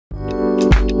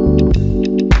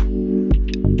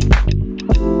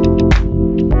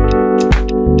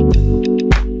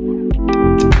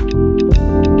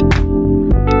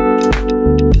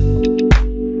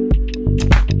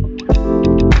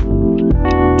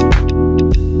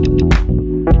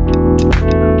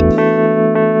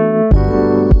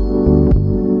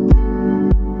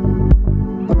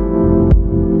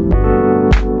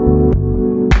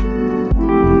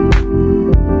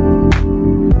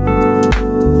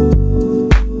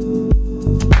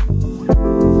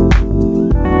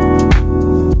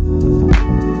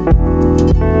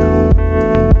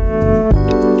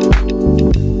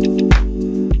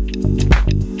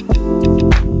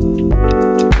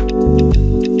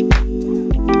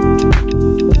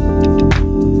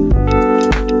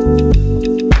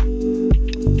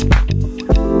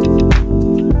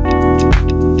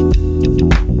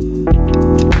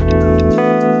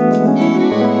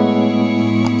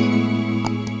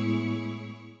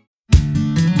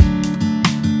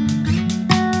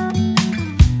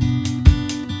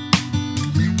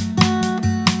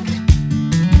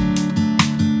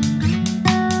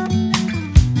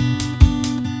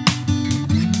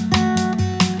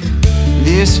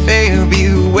This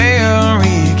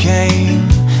February came,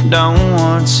 don't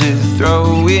want to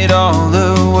throw it all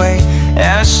away.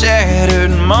 As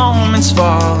shattered moments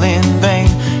fall in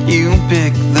vain, you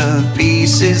pick the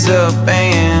pieces up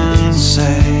and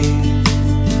say,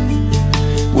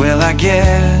 well, I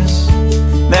guess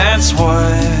that's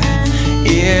what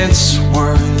it's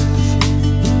worth.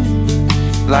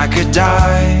 Like a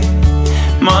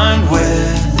diamond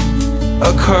with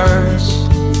a curse.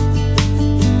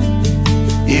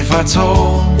 If I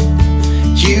told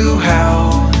you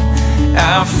how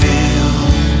I feel,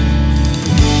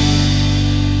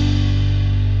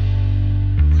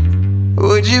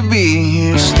 would you be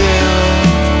here still?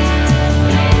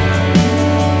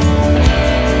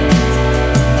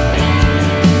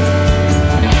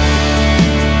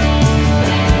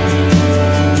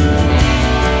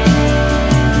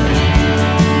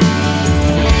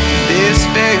 This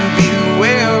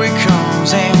February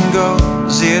comes and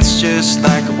goes, it's just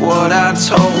like what I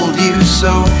told you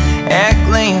so. At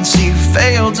glance you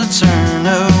failed to turn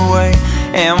away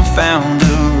and found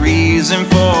a reason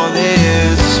for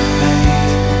this pain.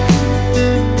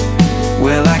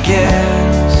 Well, I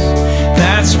guess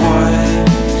that's what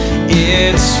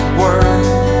it's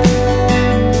worth.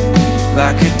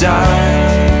 Like a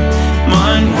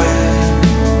diamond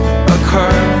with a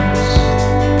curse.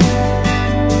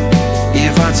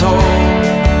 If I told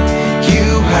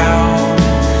you how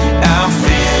I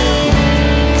feel,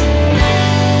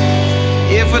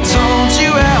 if I told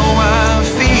you how I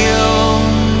feel,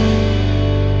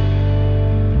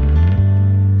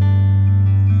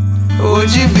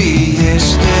 would you be here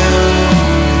still?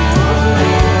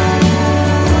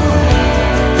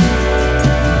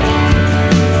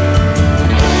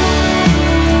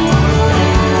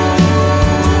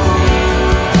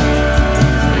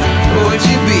 Would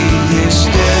you be here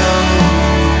still?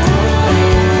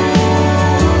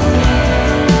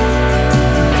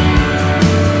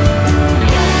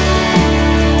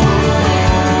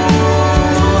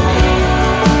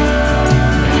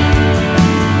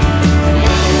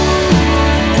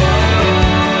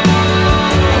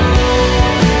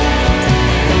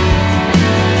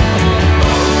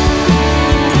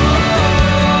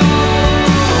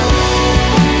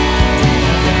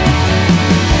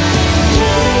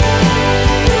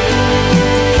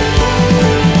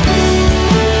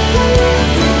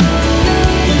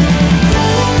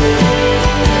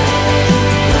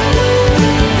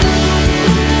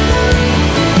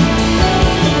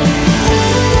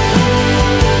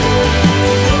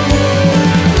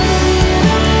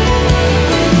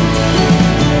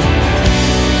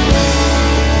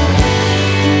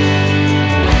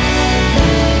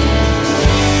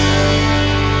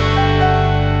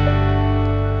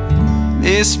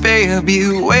 This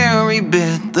February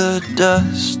bit the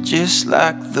dust, just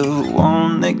like the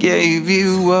one that gave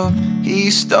you up. He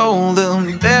stole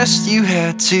the best you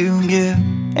had to give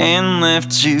and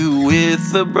left you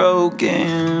with a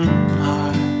broken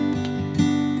heart.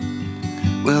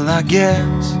 Well, I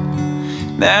guess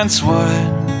that's what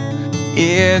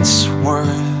it's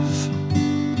worth.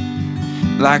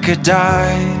 Like a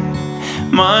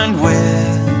diamond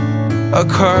with a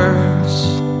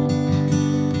curse.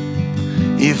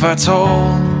 If I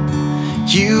told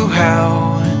you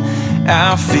how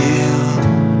I feel,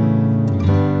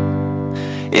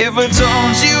 if I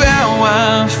told you how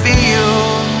I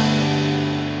feel,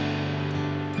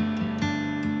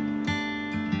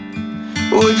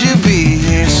 would you be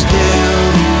here still?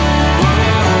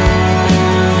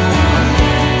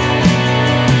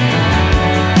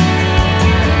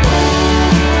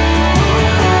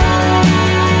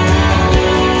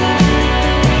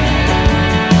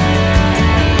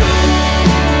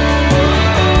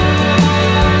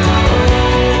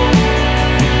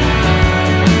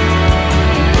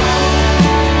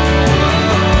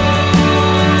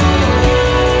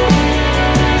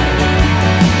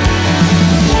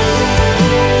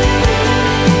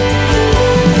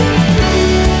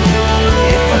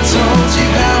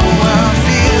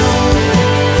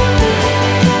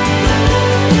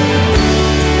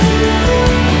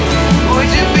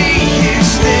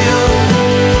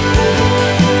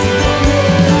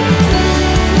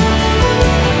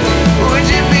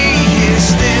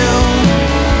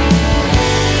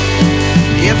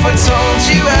 If I told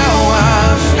you how I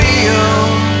feel,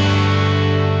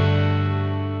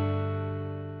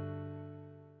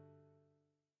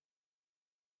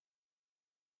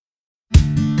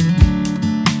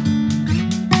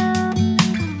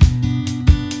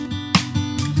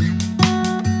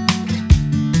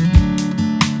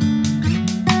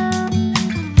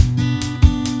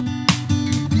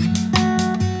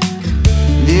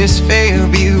 this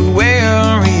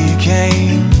February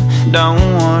came,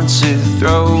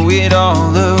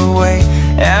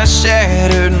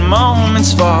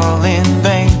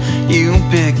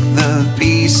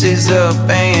 up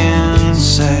and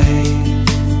say,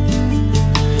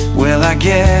 well, I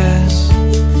guess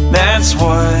that's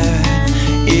what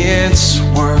it's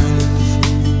worth.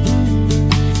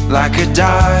 Like a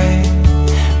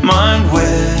diamond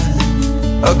with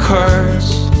a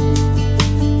curse.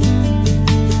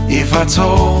 If I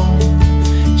told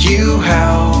you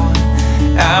how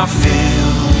I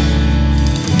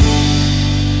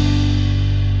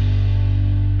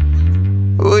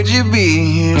feel, would you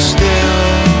be here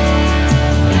still?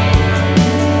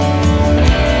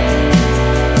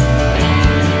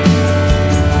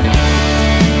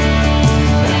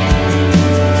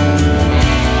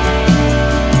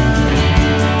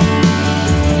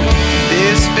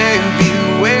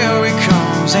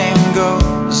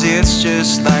 It's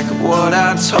just like what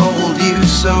I told you.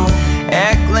 So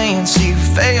at glance you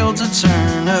failed to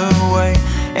turn away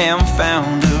and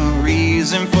found a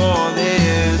reason for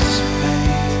this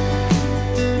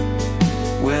pain.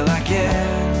 Well, I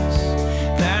guess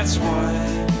that's what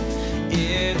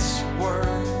it's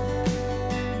worth.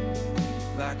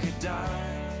 Like a diamond.